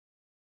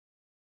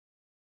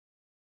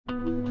Good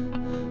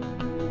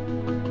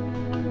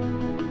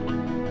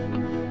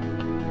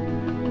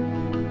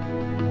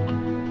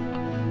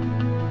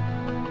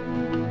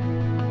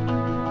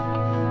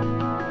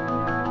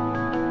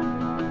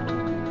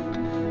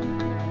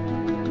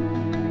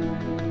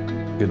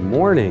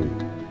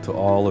morning to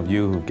all of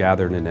you who've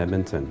gathered in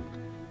Edmonton.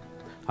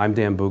 I'm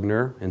Dan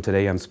Buchner, and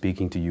today I'm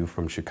speaking to you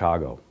from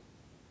Chicago.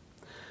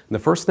 And the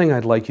first thing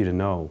I'd like you to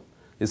know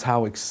is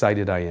how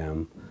excited I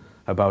am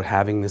about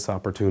having this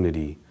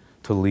opportunity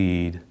to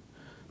lead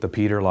the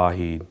Peter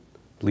Lougheed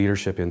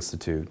Leadership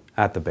Institute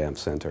at the Banff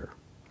Centre.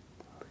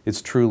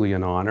 It's truly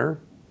an honor,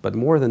 but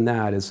more than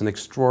that, it's an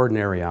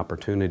extraordinary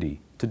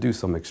opportunity to do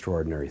some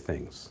extraordinary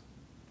things.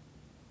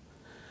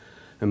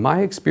 And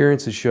my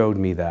experience has showed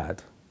me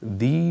that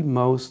the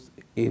most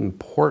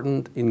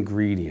important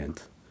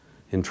ingredient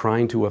in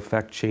trying to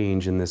affect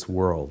change in this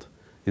world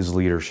is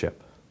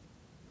leadership.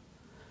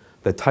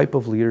 The type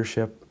of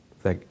leadership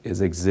that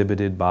is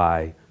exhibited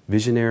by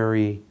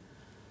visionary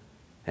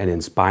and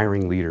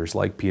inspiring leaders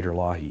like Peter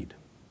Lougheed.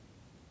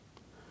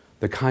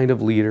 The kind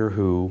of leader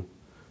who,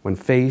 when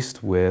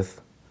faced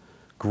with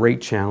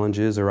great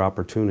challenges or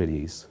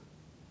opportunities,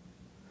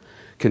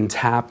 can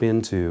tap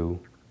into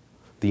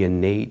the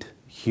innate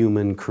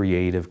human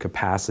creative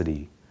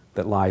capacity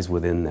that lies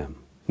within them.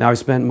 Now, I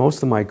spent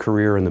most of my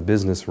career in the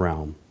business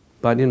realm,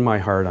 but in my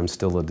heart, I'm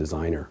still a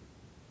designer.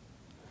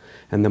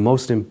 And the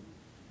most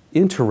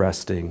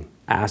interesting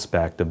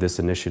aspect of this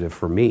initiative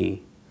for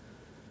me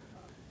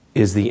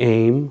is the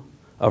aim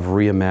of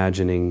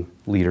reimagining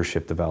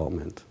leadership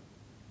development.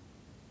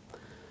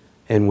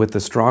 And with the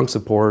strong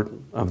support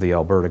of the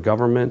Alberta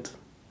government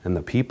and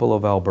the people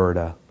of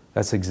Alberta,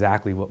 that's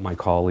exactly what my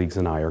colleagues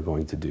and I are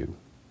going to do.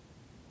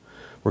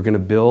 We're going to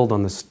build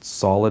on the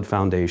solid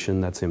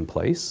foundation that's in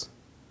place.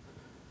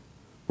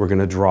 We're going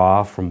to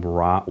draw from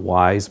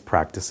wise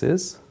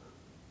practices.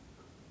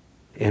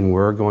 And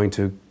we're going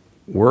to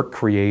work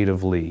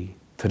creatively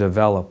to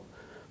develop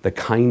the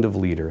kind of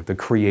leader, the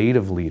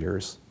creative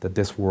leaders that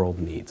this world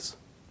needs.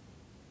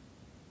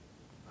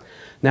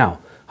 Now,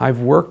 I've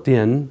worked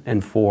in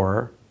and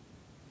for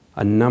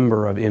a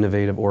number of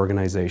innovative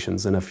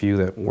organizations, and a few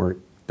that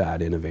weren't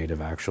that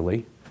innovative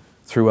actually,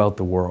 throughout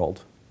the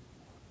world.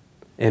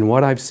 And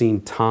what I've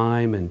seen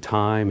time and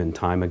time and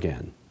time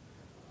again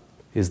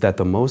is that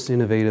the most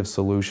innovative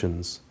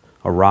solutions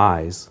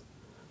arise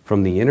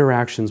from the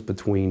interactions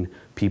between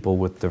people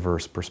with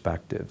diverse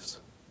perspectives.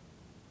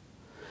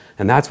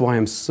 And that's why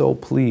I'm so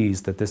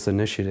pleased that this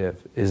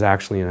initiative is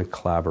actually in a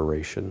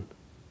collaboration.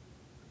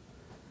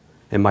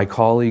 And my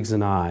colleagues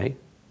and I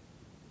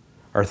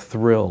are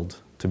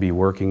thrilled to be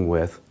working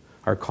with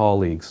our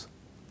colleagues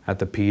at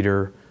the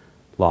Peter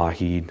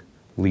Lougheed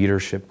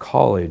Leadership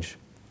College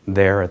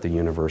there at the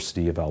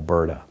University of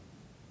Alberta.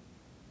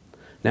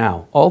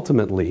 Now,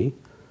 ultimately,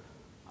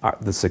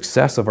 the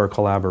success of our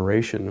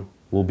collaboration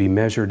will be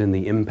measured in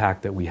the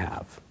impact that we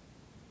have.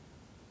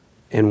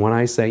 And when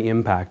I say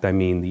impact, I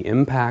mean the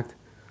impact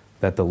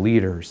that the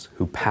leaders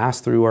who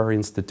pass through our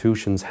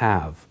institutions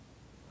have,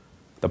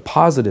 the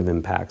positive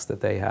impacts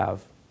that they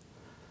have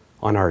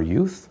on our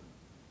youth,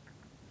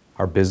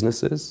 our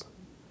businesses,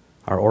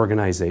 our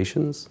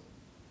organizations,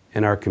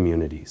 and our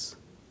communities.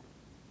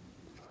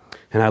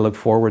 And I look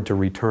forward to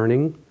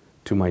returning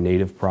to my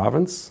native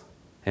province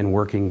and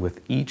working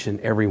with each and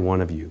every one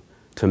of you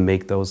to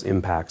make those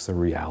impacts a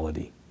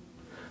reality.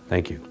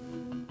 Thank you.